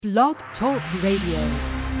Blog Talk Radio.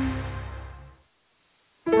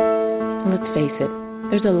 Let's face it,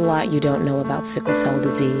 there's a lot you don't know about sickle cell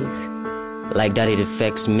disease. Like that it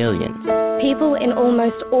affects millions. People in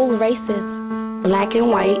almost all races. Black and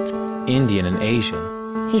white. Indian and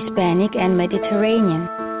Asian. Hispanic and Mediterranean.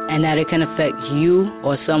 And that it can affect you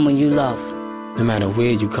or someone you love. No matter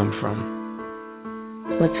where you come from.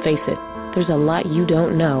 Let's face it, there's a lot you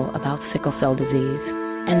don't know about sickle cell disease.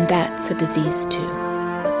 And that's a disease too.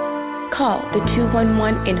 Call the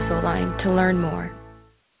 211 info line to learn more.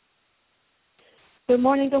 Good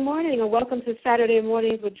morning, and welcome to Saturday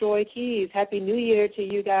Mornings with Joy Keys. Happy New Year to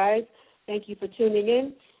you guys. Thank you for tuning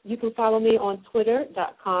in. You can follow me on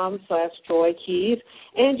twitter.com/JoyKeys,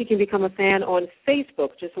 and you can become a fan on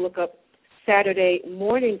Facebook. Just look up Saturday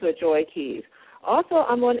Mornings with Joy Keys. Also,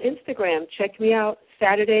 I'm on Instagram. Check me out,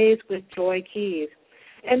 Saturdays with Joy Keys.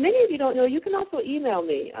 And many of you don't know, you can also email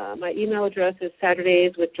me. My email address is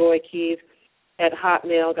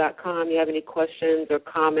saturdayswithjoykeys@hotmail.com. You have any questions or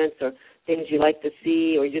comments or things you like to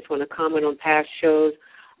see, or you just want to comment on past shows,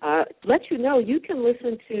 let you know you can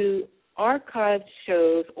listen to archived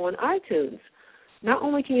shows on iTunes. Not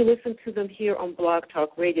only can you listen to them here on Blog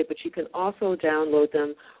Talk Radio, but you can also download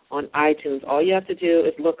them on iTunes. All you have to do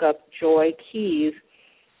is look up Joy Keys,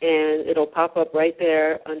 and it'll pop up right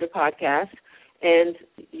there under podcast. And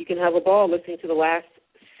you can have a ball listening to the last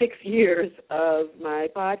 6 years of my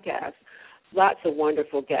podcast. Lots of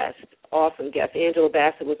wonderful guests, awesome guests. Angela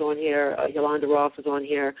Bassett was on here. Yolanda Ross was on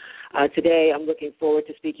here. Today I'm looking forward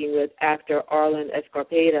to speaking with actor Arlen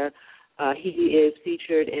Escarpeta. He is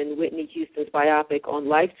featured in Whitney Houston's biopic on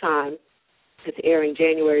Lifetime. It's airing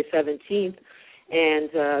January 17th. And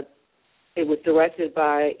it was directed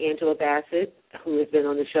by Angela Bassett, who has been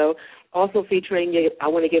on the show. Also featuring, I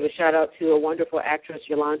want to give a shout-out to a wonderful actress,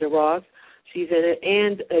 Yolanda Ross. She's in it.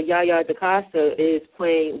 And Yaya DaCosta is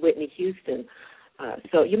playing Whitney Houston.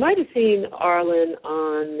 So you might have seen Arlen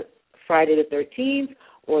on Friday the 13th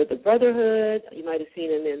or The Brotherhood. You might have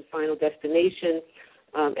seen him in Final Destination.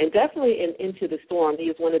 And definitely in Into the Storm. He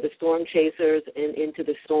was one of the storm chasers in Into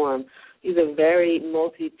the Storm. He's a very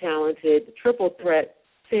multi-talented, triple threat,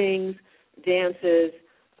 sings, dances.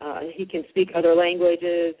 He can speak other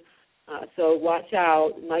languages. So watch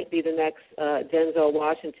out. Might be the next Denzel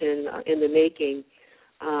Washington in the making.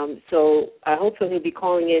 So I hope he'll be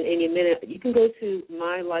calling in any minute. You can go to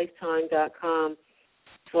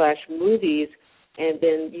mylifetime.com/movies, and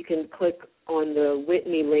then you can click on the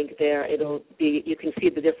Whitney link there. It'll be, you can see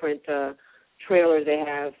the different trailers they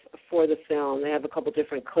have for the film. They have a couple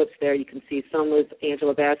different clips there. You can see some with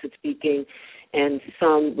Angela Bassett speaking, and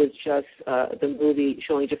some with just the movie,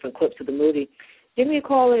 showing different clips of the movie. Give me a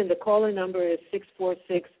call in. The call-in number is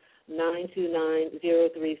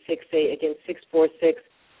 646-929-0368. Again,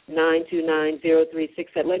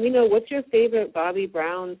 646-929-0368. Let me know, what's your favorite Bobby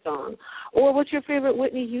Brown song? Or what's your favorite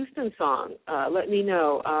Whitney Houston song? Let me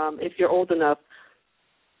know if you're old enough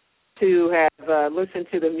to have listened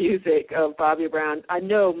to the music of Bobby Brown. I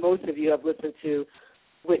know most of you have listened to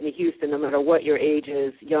Whitney Houston, no matter what your age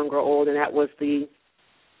is, young or old, and that was the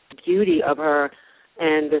beauty of her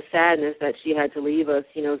and the sadness that she had to leave us,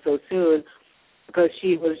 so soon, because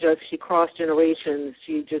she crossed generations.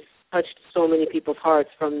 She just touched so many people's hearts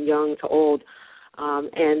from young to old.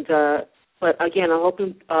 But again, I'm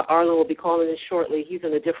hoping Arlen will be calling in shortly. He's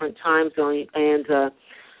in a different time zone.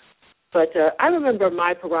 But I remember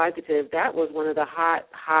My Prerogative. That was one of the hot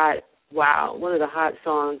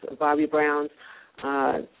songs of Bobby Brown's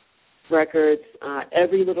records.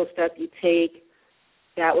 Every Little Step You Take.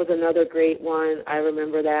 That was another great one. I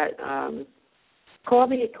remember that. Call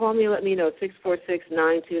me and let me know,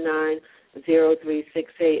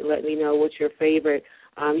 646-929-0368. Let me know what's your favorite.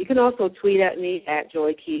 You can also tweet at me,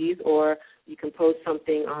 @Joy Keys, or you can post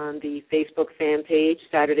something on the Facebook fan page,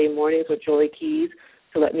 Saturday Mornings with Joy Keys,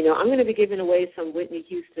 to let me know. I'm going to be giving away some Whitney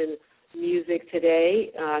Houston music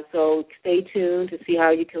today, so stay tuned to see how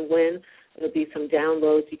you can win. There'll be some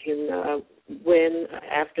downloads you can win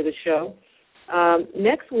after the show.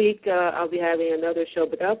 Next week, I'll be having another show,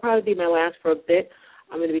 but that'll probably be my last for a bit.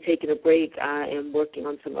 I'm going to be taking a break. I am working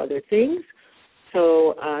on some other things.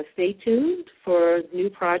 So stay tuned for new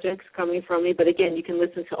projects coming from me. But, again, you can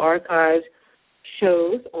listen to archived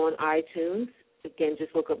shows on iTunes. Again,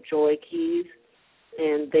 just look up Joy Keys,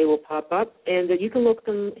 and they will pop up. And you can look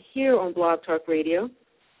them here on Blog Talk Radio.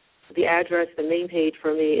 The address, the main page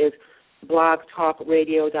for me is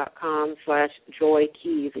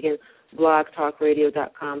blogtalkradio.com/JoyKeys. Again,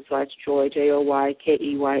 blogtalkradio.com/Joy,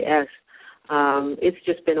 JoyKeys. It's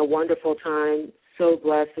just been a wonderful time. So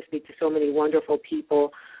blessed to speak to so many wonderful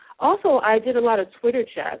people. Also, I did a lot of Twitter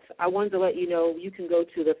chats. I wanted to let you know you can go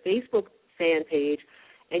to the Facebook fan page,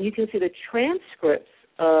 and you can see the transcripts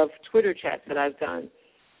of Twitter chats that I've done.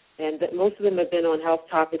 And that most of them have been on health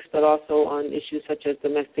topics, but also on issues such as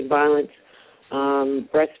domestic violence,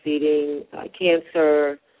 breastfeeding,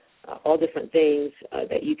 cancer, all different things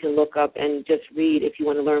that you can look up and just read if you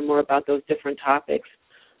want to learn more about those different topics.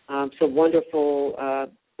 Some wonderful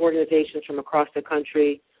organizations from across the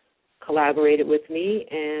country collaborated with me,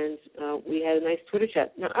 and we had a nice Twitter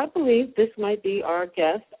chat. Now, I believe this might be our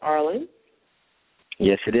guest, Arlen.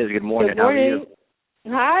 Yes, it is. Good morning. Good morning.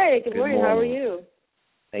 How are you? Hi. Good morning. How are you?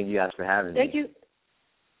 Thank you guys for having me. Thank you.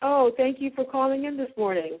 Oh, thank you for calling in this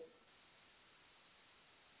morning.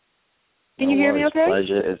 Can you hear me okay?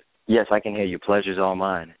 Pleasure. Yes, I can hear you. Pleasure's all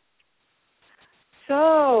mine.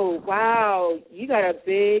 So, wow, you got a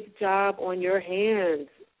big job on your hands.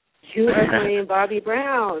 You are playing Bobby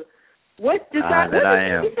Brown. What did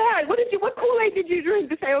you decide? What Kool-Aid did you drink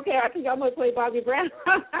to say, okay, I think I'm going to play Bobby Brown?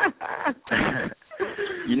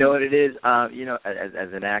 You know what it is?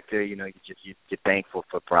 As an actor, you're thankful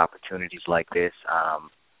for opportunities like this.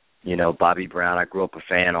 Bobby Brown, I grew up a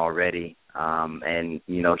fan already. And,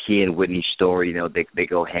 he and Whitney's story, they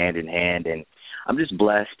go hand in hand. And I'm just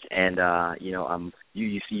blessed. And,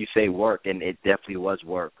 you say work, and it definitely was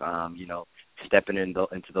work. Stepping into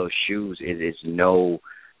those shoes is no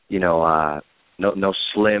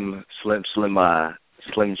slim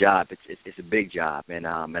job. It's a big job, and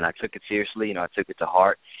I took it seriously. I took it to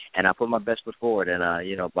heart, and I put my best foot forward. And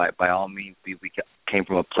by all means, we came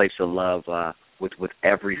from a place of love with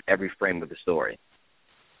every frame of the story.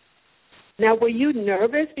 Now, were you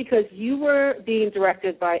nervous because you were being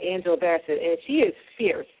directed by Angela Bassett, and she is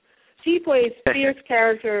fierce. She plays fierce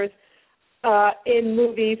characters in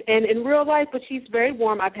movies and in real life, but she's very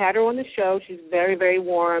warm. I've had her on the show. She's very, very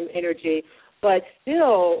warm energy. But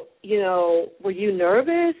still, were you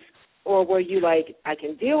nervous, or were you like, I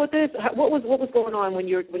can deal with this? What was going on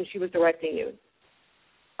when she was directing you?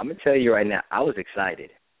 I'm gonna tell you right now, I was excited.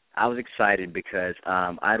 I was excited because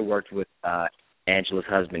I'd worked with Angela's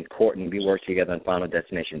husband, Courtney. We worked together on Final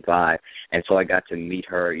Destination 5, and so I got to meet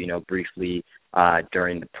her, briefly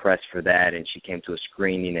during the press for that, and she came to a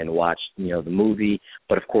screening and watched, the movie.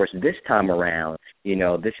 But, of course, this time around,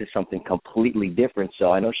 this is something completely different.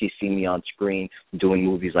 So I know she's seen me on screen doing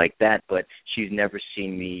movies like that, but she's never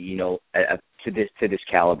seen me, to this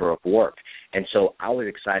caliber of work. And so I was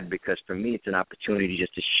excited because, for me, it's an opportunity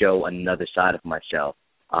just to show another side of myself.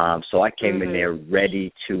 So I came in there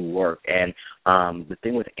ready to work. And the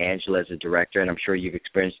thing with Angela as a director, and I'm sure you've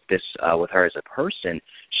experienced this with her as a person,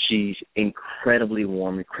 she's incredibly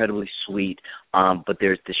warm, incredibly sweet, but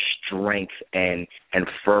there's this strength and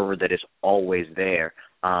fervor that is always there.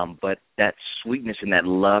 But that sweetness and that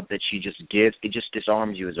love that she just gives, it just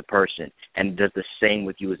disarms you as a person, and does the same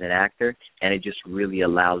with you as an actor, and it just really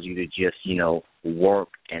allows you to just, work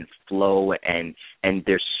and flow, and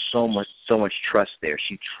there's so much trust there.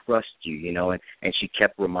 She trusts you, and she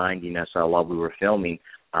kept reminding us while we were filming,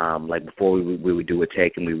 like before we would do a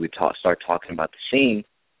take and we would start talking about the scene,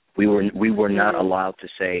 we were not allowed to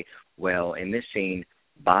say, well, in this scene,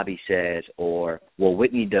 Bobby says, or, well,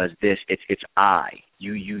 Whitney does this. It's I.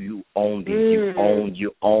 You own this.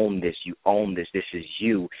 You own this. This is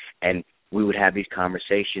you. And we would have these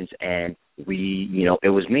conversations, and it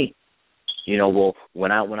was me. Well,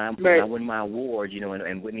 when I win my award,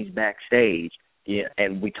 and Whitney's backstage,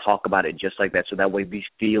 and we talk about it just like that, so that way these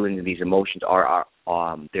feelings and these emotions are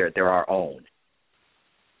they're our own.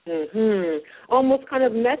 Almost kind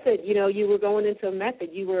of method. You were going into a method.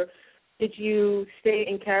 Did you stay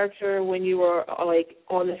in character when you were like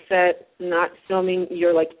on the set, not filming?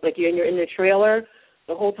 You're you're in the trailer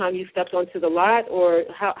the whole time you stepped onto the lot, or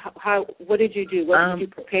how? What did you do? What did you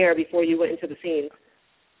prepare before you went into the scene?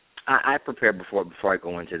 I prepare before I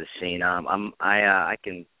go into the scene. I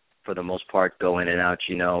can, for the most part, go in and out,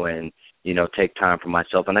 and take time for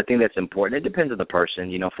myself, and I think that's important. It depends on the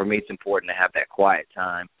person. For me, it's important to have that quiet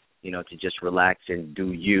time, to just relax and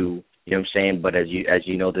do you. You know what I'm saying? But as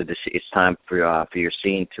you know that it's time for your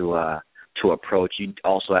scene to approach, you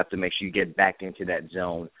also have to make sure you get back into that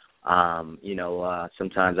zone.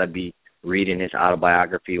 Sometimes I'd be reading his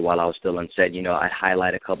autobiography while I was still on set. I'd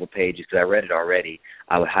highlight a couple pages because I read it already.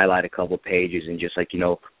 I would highlight a couple pages and just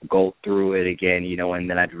go through it again, and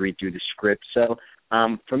then I'd read through the script. So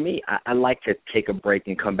for me, I like to take a break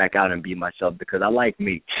and come back out and be myself because I like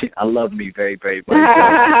me. I love me very, very much.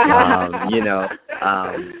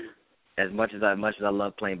 As much as I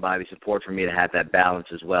love playing Bobby, it's important for me to have that balance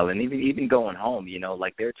as well. And even going home,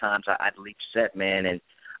 there are times I'd leave set, man, and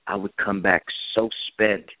I would come back so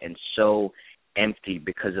spent and so empty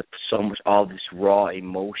because of so much, all this raw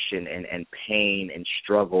emotion and pain and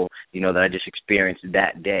struggle, that I just experienced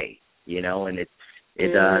that day, and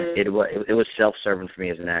it was self-serving for me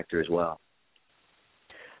as an actor as well.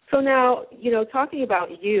 So now, talking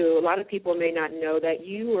about you, a lot of people may not know that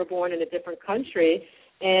you were born in a different country,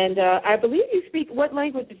 and I believe you speak, what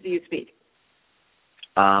languages do you speak?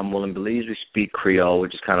 Well, in Belize we speak Creole,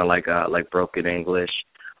 which is kind of like broken English.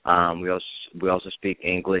 We also speak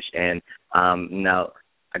English, and now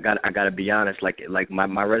I gotta be honest. Like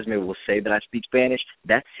my resume will say that I speak Spanish.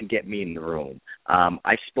 That's to get me in the room.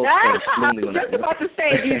 I spoke Spanish fluently when just about to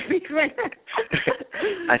say, do you speak Spanish?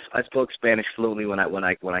 I spoke Spanish fluently when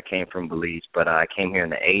I came from Belize, but I came here in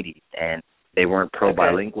the '80s, and they weren't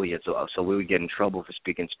bilingual yet, so we would get in trouble for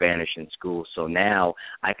speaking Spanish in school. So now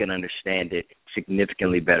I can understand it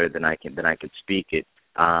significantly better than I could speak it.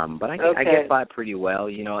 But I get by pretty well,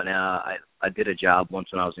 and I did a job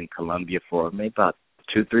once when I was in Colombia for maybe about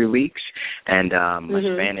 2-3 weeks, and my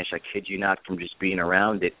Spanish, I kid you not, from just being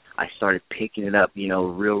around it, I started picking it up,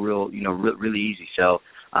 really easy. So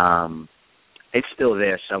it's still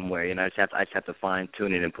there somewhere, I just have to fine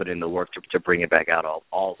tune it and put in the work to bring it back out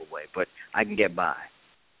all the way. But I can get by.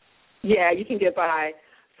 Yeah, you can get by.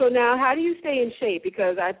 So now, how do you stay in shape?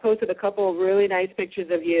 Because I posted a couple of really nice pictures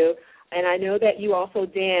of you, and I know that you also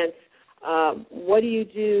dance. What do you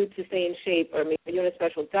do to stay in shape? I mean, are you on a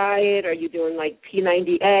special diet? Are you doing like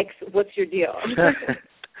P90X? What's your deal?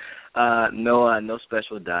 No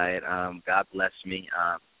special diet. God bless me.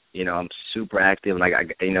 I'm super active,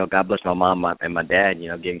 and God bless my mom and my dad.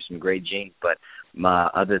 Gave me some great genes. But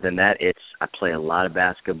other than that, I play a lot of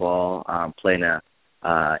basketball. Playing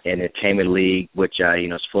an entertainment league, which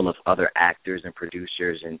is full of other actors and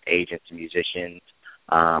producers and agents and musicians.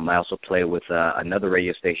 I also play with another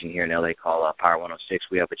radio station here in LA called Power 106.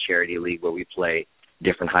 We have a charity league where we play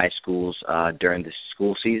different high schools during the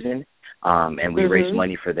school season, and we raise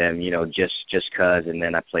money for them, just 'cause. And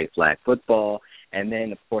then I play flag football, and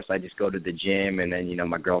then of course I just go to the gym, and then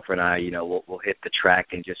my girlfriend and I, we'll hit the track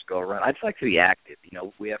and just go around. I just like to be active.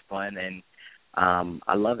 We have fun, and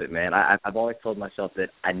I love it, man. I've always told myself that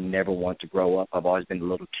I never want to grow up. I've always been a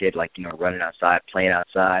little kid, running outside, playing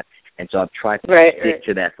outside. And so I've tried to stick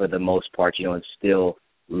to that for the most part, and still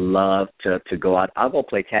love to go out. I'll go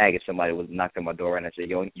play tag if somebody was knocked on my door and I say,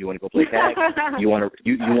 you want to go play tag? you want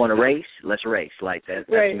to race? Let's race. That's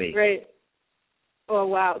me. Right. Oh,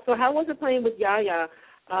 wow. So how was it playing with Yaya?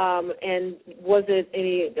 And was it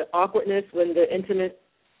any awkwardness when the intimate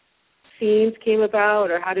scenes came about,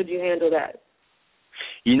 or how did you handle that?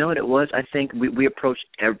 You know what it was? I think we approached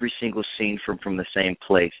every single scene from the same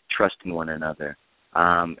place, trusting one another.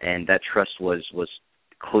 And that trust was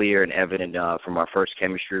clear and evident from our first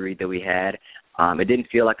chemistry read that we had. It didn't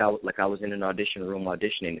feel like I was in an audition room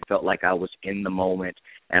auditioning. It felt like I was in the moment,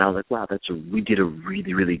 and I was like, wow, we did a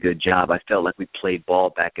really, really good job. I felt like we played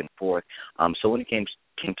ball back and forth. So when it came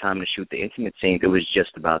time to shoot the intimate scenes, it was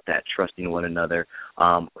just about that, trusting one another,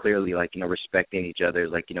 clearly, respecting each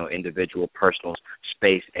other's, individual personal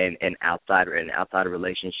space and outside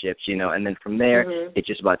relationships, and then from there, it's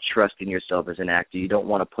just about trusting yourself as an actor. You don't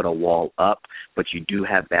want to put a wall up, but you do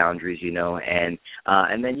have boundaries, and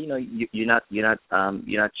then you're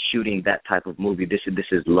not shooting that type of movie. This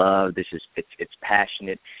is love. It's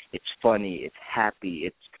passionate. It's funny. It's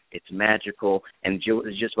happy. It's magical, and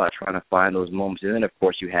it's just about trying to find those moments. And then, of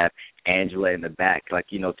course, you have Angela in the back,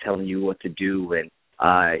 telling you what to do, and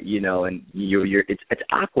and it's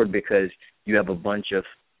awkward because you have a bunch of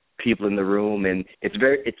people in the room, and it's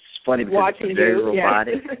funny because watching it's very you,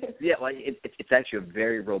 robotic. Yeah, it's actually a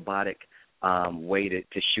very robotic way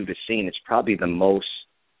to shoot a scene. It's probably the most,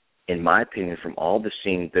 in my opinion, from all the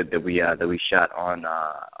scenes that we shot on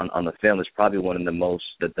the film, is probably one of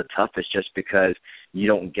the toughest, just because you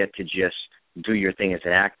don't get to just do your thing as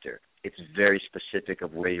an actor. It's very specific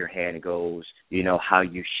of where your hand goes, how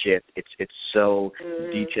you shift. It's so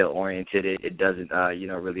detail oriented. It doesn't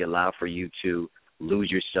really allow for you to lose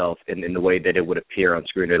yourself in the way that it would appear on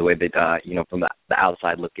screen, or the way that from the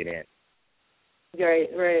outside looking in.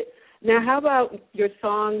 Right. Now, how about your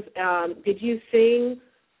songs? Did you sing?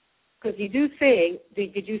 Because you do sing.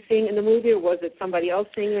 Did you sing in the movie, or was it somebody else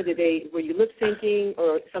singing, or were you lip syncing,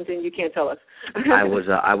 or something you can't tell us? I was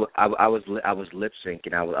lip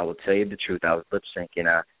syncing. I will tell you the truth. I was lip syncing.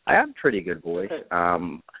 I have a pretty good voice.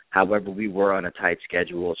 Okay. However, we were on a tight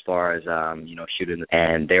schedule as far as shooting,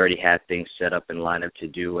 and they already had things set up and lined up to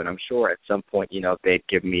do. And I'm sure at some point, if they'd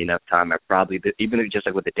given me enough time, even just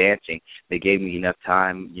like with the dancing, they gave me enough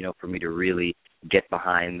time, for me to really get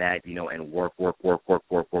behind that, and work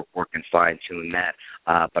and fine tune that.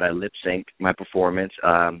 But I lip synced my performance.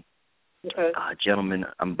 Okay. Gentleman,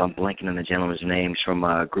 I'm blanking on the gentleman's name. He's from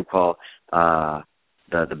a group called the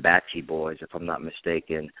Batsy Boys, if I'm not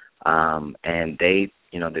mistaken. And they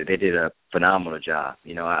did a phenomenal job.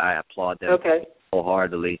 I applaud them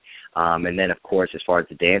wholeheartedly. And then, of course, as far as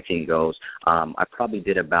the dancing goes, I probably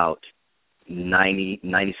did about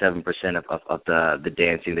 97% of the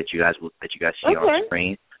dancing that you guys see on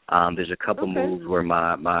screen. There's a couple moves where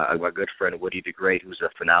my good friend Woody the Great, who's a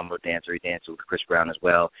phenomenal dancer, he danced with Chris Brown as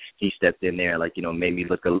well. He stepped in there, made me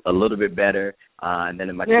look a little bit better. And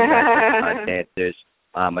then my two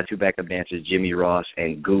backup dancers, Jimmy Ross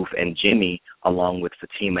and Goof, and Jimmy, along with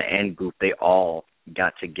Fatima and Goof, they all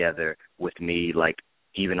got together with me,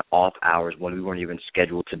 even off hours when we weren't even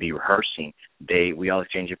scheduled to be rehearsing. We all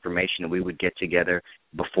exchanged information, and we would get together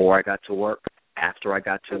before I got to work, after I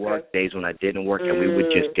got to work, days when I didn't work, and we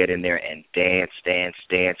would just get in there and dance.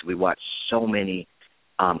 We watched so many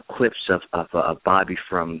clips of Bobby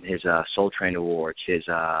from his Soul Train Awards, his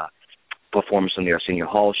performance on the Arsenio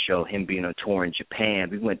Hall show, him being on tour in Japan.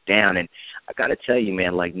 We went down, and I got to tell you,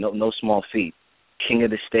 man, no small feat. King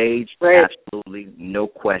of the stage, absolutely, no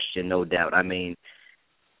question, no doubt. I mean,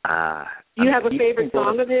 do you have a favorite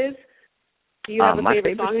song of his? Do you have a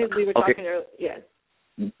favorite song of his? We were talking earlier. Yes.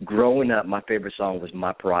 Growing up, my favorite song was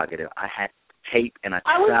My Prerogative. I had tape, and I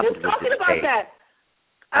traveled with this tape. I was just talking about that.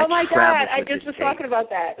 Oh, my God. I just was talking about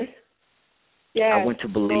that. Yeah. I went to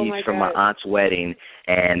Belize for my aunt's wedding,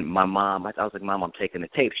 and my mom, I was like, Mom, I'm taking the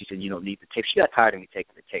tape. She said, you don't need the tape. She got tired of me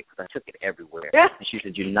taking the tape because I took it everywhere. Yeah. And she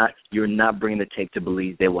said, you're not bringing the tape to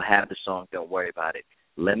Belize. They will have the song. Don't worry about it.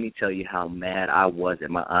 Let me tell you how mad I was at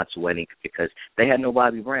my aunt's wedding because they had no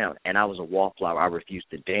Bobby Brown, and I was a wallflower. I refused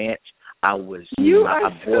to dance. I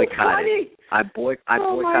boycotted. I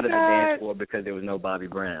boycotted the dance floor because there was no Bobby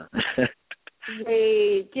Brown.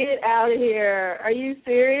 Wait, get out of here! Are you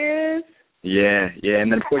serious? Yeah,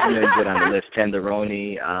 and then of course you get on the list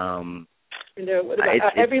Tenderoni.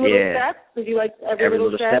 Every Little Step? Did you like Every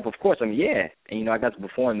Little Step? Of course, and I got to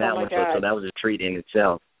perform that one, so that was a treat in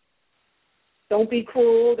itself. Don't Be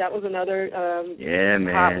Cruel. That was another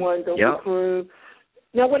hot one. Don't Be Cruel.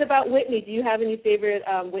 Now, what about Whitney? Do you have any favorite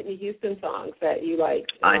Whitney Houston songs that you like?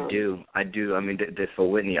 I do. I mean, for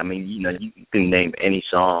Whitney, you can name any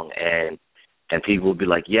song, and people will be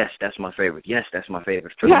like, "Yes, that's my favorite. Yes, that's my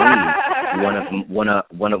favorite." For me,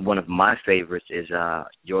 one of my favorites is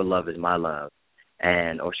 "Your Love Is My Love,"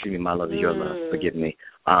 "My Love Is Your Love." Forgive me.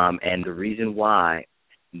 And the reason why,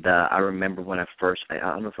 I remember when I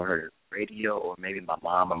don't know if I heard it radio or maybe my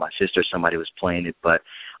mom or my sister, somebody was playing it, but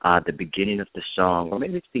the beginning of the song, or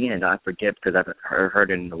maybe it's the end, I forget because I haven't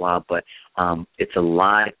heard it in a while, but it's a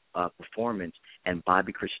live performance, and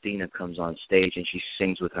Bobby Christina comes on stage and she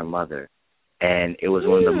sings with her mother, and it was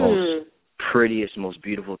one of the most prettiest, most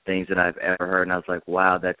beautiful things that I've ever heard, and I was like,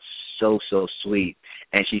 wow, that's so sweet.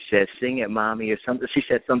 And she said, "Sing it, Mommy," or something. She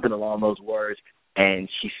said something along those words, and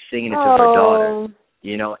she's singing it to her daughter.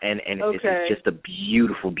 And it's just a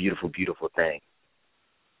beautiful, beautiful, beautiful thing.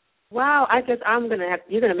 Wow, I guess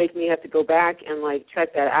you're gonna make me have to go back and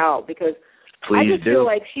check that out because Please I just feel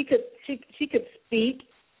like she could speak.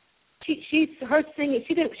 Her singing,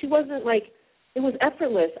 she wasn't it was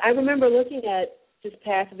effortless. I remember looking at just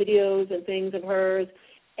past videos and things of hers,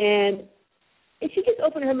 and she just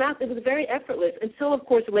opened her mouth. It was very effortless until of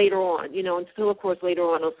course later on,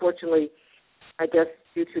 unfortunately, I guess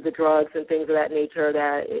due to the drugs and things of that nature,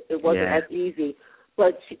 that it wasn't as easy.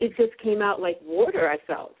 But it just came out like water, I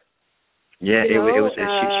felt. Yeah, it was.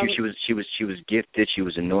 She was gifted. She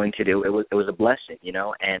was anointed. It was a blessing,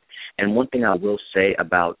 And one thing I will say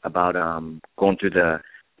about going through the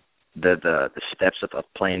steps of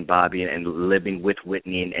playing Bobby and living with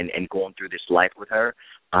Whitney and going through this life with her,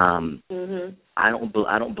 I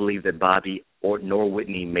don't believe that Bobby nor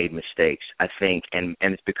Whitney made mistakes. I think, and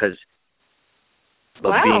it's because.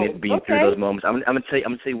 But being through those moments, I'm gonna tell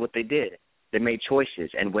you what they did. They made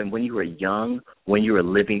choices, and when you were young, when you were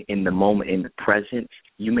living in the moment, in the present,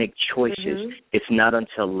 you make choices. It's not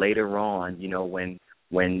until later on, when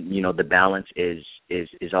the balance is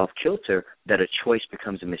off kilter, that a choice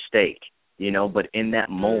becomes a mistake. But in that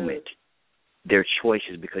moment, their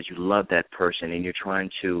choices because you love that person and you're trying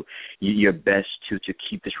to your best to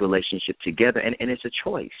keep this relationship together, and it's a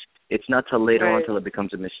choice. It's not till later on till it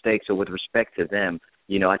becomes a mistake. So with respect to them,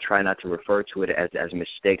 I try not to refer to it as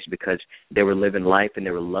mistakes because they were living life and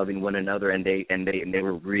they were loving one another, and they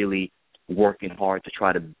were really working hard to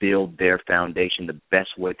try to build their foundation the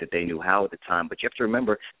best way that they knew how at the time. But you have to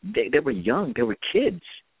remember they were young, they were kids,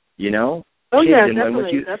 Oh kids. Yeah,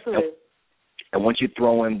 definitely. And once you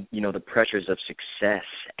throw in, the pressures of success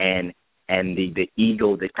and and the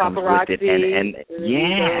ego that comes Paparazzi, with it, and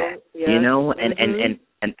you know,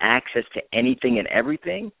 and access to anything and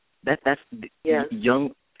everything. That's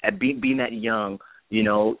young. Being that young,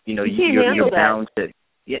 you're bound to.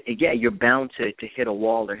 You're bound to hit a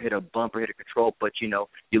wall or hit a bump or hit a control, but you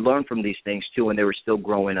learn from these things too. And they were still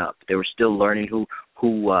growing up. They were still learning who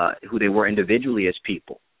they were individually as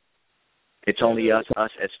people. It's only us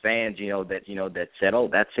as fans, that said, "Oh,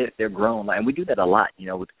 that's it. They're grown." And we do that a lot,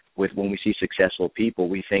 with when we see successful people,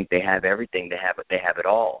 we think they have everything. They have it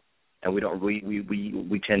all, and we don't.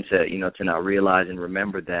 We tend to not realize and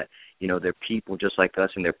remember that they're people just like us,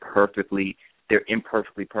 and they're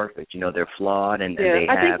imperfectly perfect. They're flawed, and they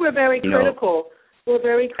have. I think we're very critical. We're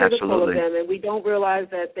very critical Absolutely. of them, and we don't realize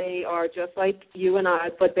that they are just like you and I,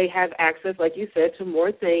 but they have access, like you said, to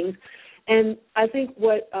more things. And I think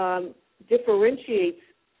what differentiates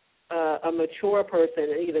a mature person,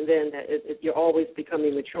 and even then, you're always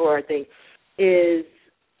becoming mature, I think, is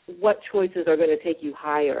what choices are going to take you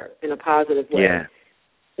higher in a positive way. Yeah.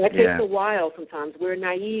 That takes a while sometimes. We're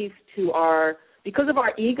naive because of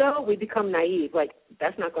our ego, we become naive. Like,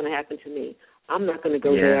 that's not going to happen to me. I'm not going to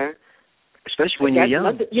go there. Especially when you're young.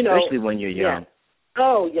 Especially when you're young.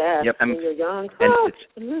 Oh, yes. Yep. When you're young. And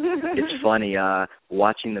it's funny,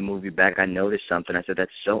 watching the movie back, I noticed something. I said, that's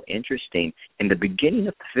so interesting. In the beginning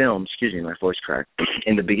of the film, excuse me, my voice cracked.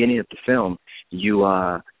 In the beginning of the film,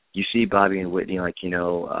 you see Bobby and Whitney,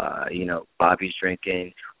 Bobby's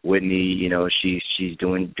drinking, Whitney, she's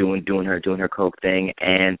doing her coke thing,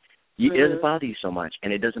 and it doesn't bother you so much.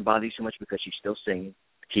 And it doesn't bother you so much because she's still singing,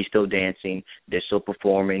 she's still dancing, they're still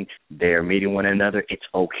performing, they're meeting one another. It's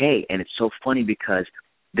okay. And it's so funny because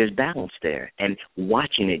there's balance there. And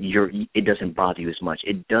watching it, it doesn't bother you as much.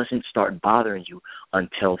 It doesn't start bothering you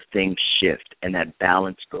until things shift and that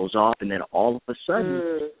balance goes off. And then all of a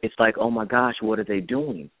sudden, it's like, oh, my gosh, what are they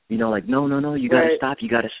doing? No, you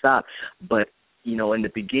got to stop. But, in the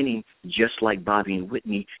beginning, just like Bobby and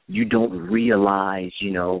Whitney, you don't realize,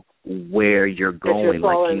 where you're going.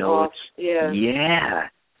 Off.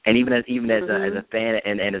 And even as a fan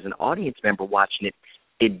and as an audience member watching it,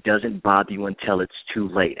 it doesn't bother you until it's too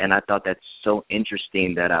late. And I thought that's so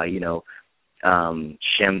interesting that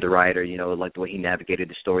Shem, the writer, like the way he navigated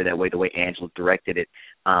the story that way, the way Angela directed it,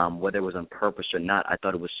 whether it was on purpose or not, I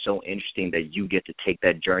thought it was so interesting that you get to take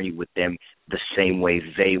that journey with them the same way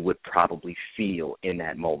they would probably feel in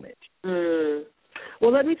that moment.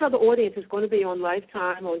 Well, let me tell the audience it's going to be on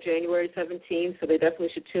Lifetime on January 17th, so they definitely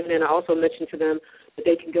should tune in. I also mentioned to them that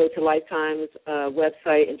they can go to Lifetime's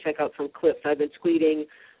website and check out some clips. I've been tweeting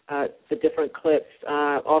the different clips,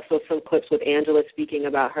 also some clips with Angela speaking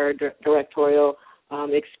about her directorial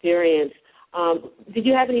experience. Did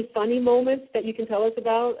you have any funny moments that you can tell us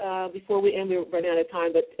about before we end? We're running out of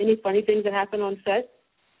time, but any funny things that happened on set?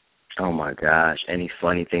 Oh, my gosh, any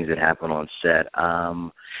funny things that happened on set?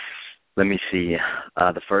 Let me see.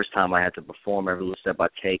 The first time I had to perform every little step I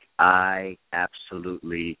take, I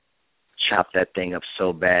absolutely chopped that thing up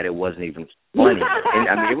so bad it wasn't even funny.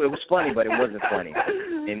 And, it was funny, but it wasn't funny.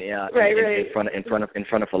 In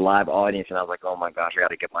front of a live audience, and I was like, oh my gosh, I got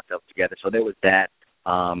to get myself together. So there was that.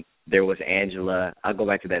 There was Angela. I'll go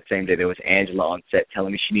back to that same day. There was Angela on set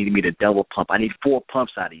telling me she needed me to double pump. I need 4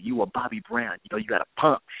 pumps out of you. You are Bobby Brown. You got to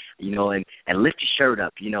pump. And lift your shirt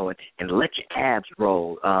up. And let your abs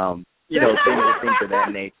roll. Things of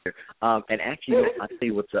that nature. And actually, I'll tell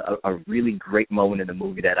you what's a really great moment in the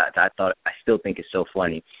movie that I still think is so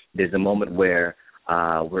funny. There's a moment where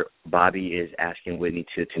Bobby is asking Whitney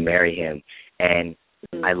to marry him, and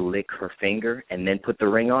I lick her finger and then put the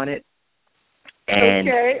ring on it. And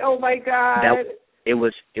okay. Oh my God. It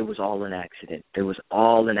was all an accident. It was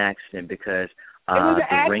all an accident because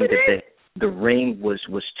the ring was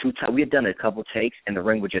too tight. We had done a couple takes, and the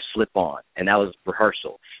ring would just slip on, and that was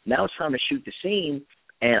rehearsal. Now it's time to shoot the scene,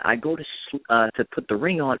 and I go to put the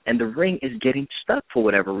ring on, and the ring is getting stuck for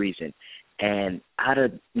whatever reason. And out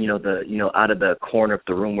of the corner of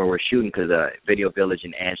the room where we're shooting, because Video Village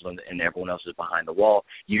and Angela and everyone else is behind the wall,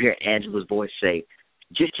 you hear Angela's voice say,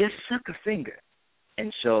 "Just suck a finger."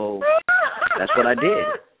 And so that's what I did.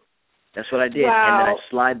 Wow. And then I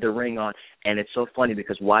slide the ring on, and it's so funny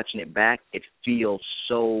because watching it back, it feels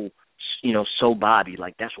so Bobby,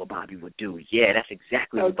 like that's what Bobby would do. Yeah, that's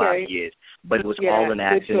exactly what Bobby is. But it was all an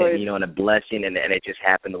accident, and a blessing, and it just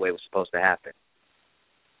happened the way it was supposed to happen.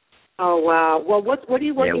 Oh, wow. Well, what are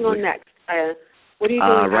you working on next? What are you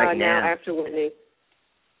doing right now after Whitney?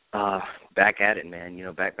 Back at it, man.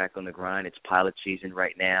 Back on the grind. It's pilot season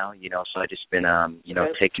right now. So I just been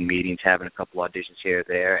taking meetings, having a couple auditions here or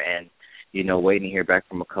there, and waiting to hear back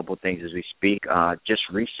from a couple of things as we speak. Just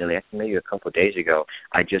recently, I think maybe a couple of days ago,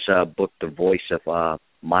 I just booked the voice of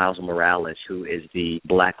Miles Morales, who is the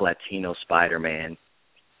Black Latino Spider-Man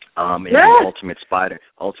in the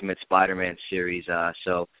Ultimate Spider-Man series.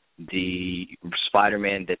 So the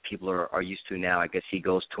Spider-Man that people are used to now, I guess he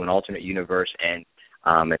goes to an alternate universe and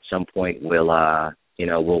at some point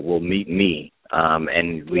we'll meet me.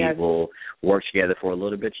 And we will work together for a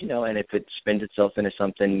little bit, and if it spins itself into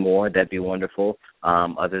something more, that'd be wonderful.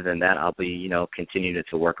 Other than that, I'll be, continuing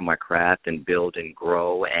to work on my craft and build and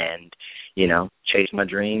grow and, chase my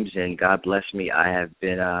dreams. And God bless me, I've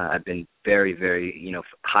been very, very,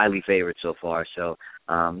 highly favored so far. So,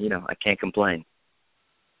 I can't complain.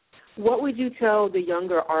 What would you tell the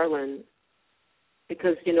younger Arlen?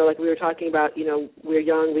 Because, like we were talking about, we're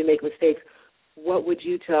young, we make mistakes. What would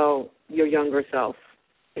you tell your younger self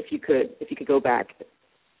if you could go back?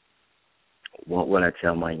 What would I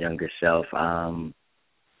tell my younger self?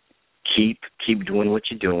 Keep doing what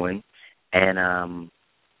you're doing, and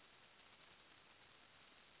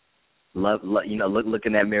look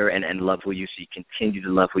in that mirror and love who you see. Continue to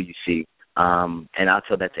love who you see. And I'll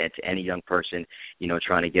tell that to any young person,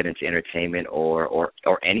 trying to get into entertainment or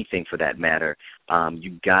anything for that matter.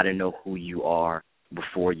 You got to know who you are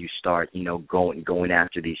before you start, going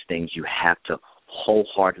after these things. You have to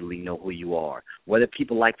wholeheartedly know who you are, whether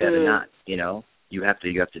people like that or not. You have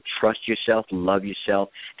to trust yourself, love yourself,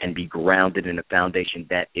 and be grounded in a foundation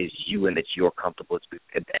that is you and that you're comfortable with.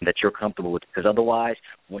 Because otherwise,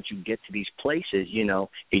 once you get to these places,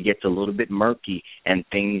 it gets a little bit murky and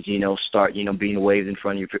things, start, being waved in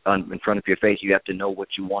front of your face. You have to know what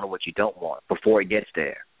you want or what you don't want before it gets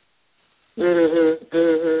there. Very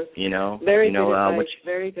good advice.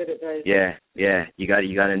 Very good advice. Yeah. You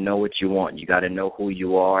got to know what you want. You got to know who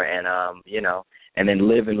you are, and and then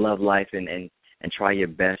live and love life and try your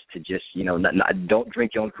best to just don't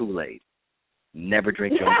drink your own Kool-Aid. Never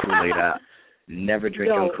drink your own Kool-Aid. Never drink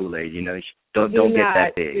your own Kool-Aid. Don't get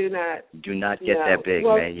that big. Do not get that big,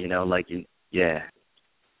 man. Yeah.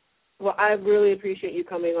 Well, I really appreciate you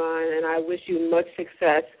coming on, and I wish you much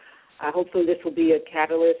success. Hopefully this will be a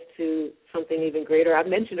catalyst to something even greater. I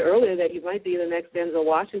mentioned earlier that you might be the next Denzel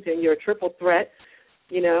Washington. You're a triple threat.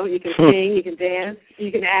 You can sing, you can dance,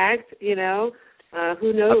 you can act, Who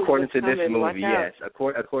knows? According to this movie, yes.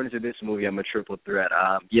 According to this movie, I'm a triple threat.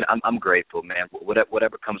 I'm grateful, man.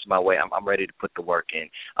 Whatever comes my way, I'm ready to put the work in.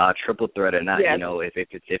 Triple threat or not, if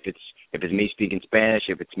it's me speaking Spanish,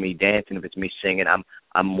 if it's me dancing, if it's me singing,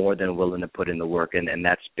 I'm more than willing to put in the work, and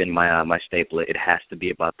that's been my staple. It has to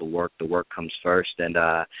be about the work. The work comes first, and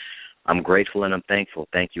I'm grateful and I'm thankful.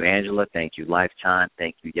 Thank you, Angela. Thank you, Lifetime.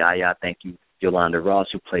 Thank you, Yaya. Thank you, Yolanda Ross,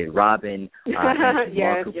 who played Robin,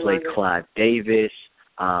 Mark, who played Clive Davis,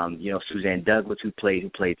 Suzanne Douglas, who played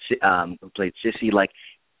Sissy. Like,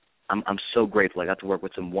 I'm so grateful. I got to work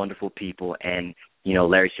with some wonderful people, and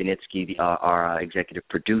Larry Sinitsky, our executive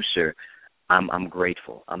producer. I'm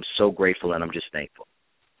grateful. I'm so grateful, and I'm just thankful.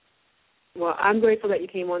 Well, I'm grateful that you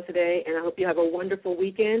came on today, and I hope you have a wonderful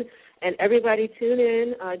weekend. And everybody tune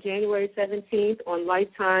in January 17th on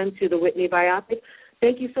Lifetime to the Whitney biopic.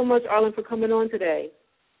 Thank you so much, Arlen, for coming on today.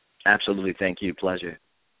 Absolutely. Thank you. Pleasure.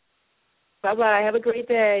 Bye-bye. Have a great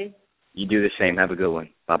day. You do the same. Have a good one.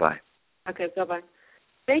 Bye-bye. Okay, bye-bye.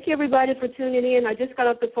 Thank you, everybody, for tuning in. I just got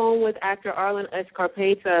off the phone with actor Arlen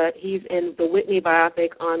Escarpeta. He's in the Whitney biopic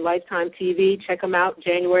on Lifetime TV. Check him out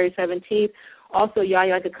January 17th. Also,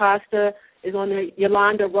 Yaya DaCosta is on there.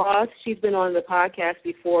 Yolanda Ross, she's been on the podcast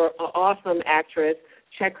before, an awesome actress.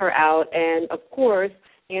 Check her out. And, of course,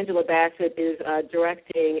 Angela Bassett is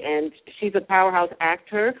directing, and she's a powerhouse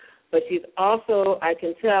actor, but she's also, I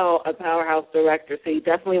can tell, a powerhouse director. So you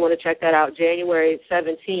definitely want to check that out January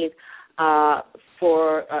 17th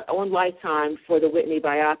on Lifetime for the Whitney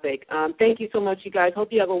biopic. Thank you so much, you guys.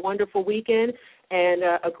 Hope you have a wonderful weekend and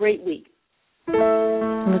a great week.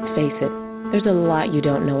 Let's face it, there's a lot you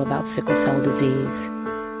don't know about sickle cell disease.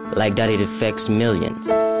 Like that it affects millions.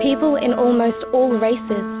 People in almost all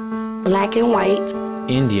races, black and white,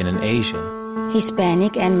 Indian and Asian,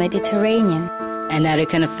 Hispanic and Mediterranean. And that it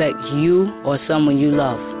can affect you or someone you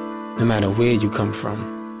love. no matter where you come from.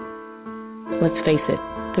 Let's face it,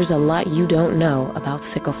 there's a lot you don't know about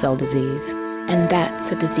sickle cell disease. And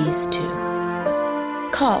that's a disease too.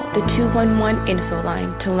 Call the 211 info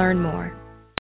line to learn more.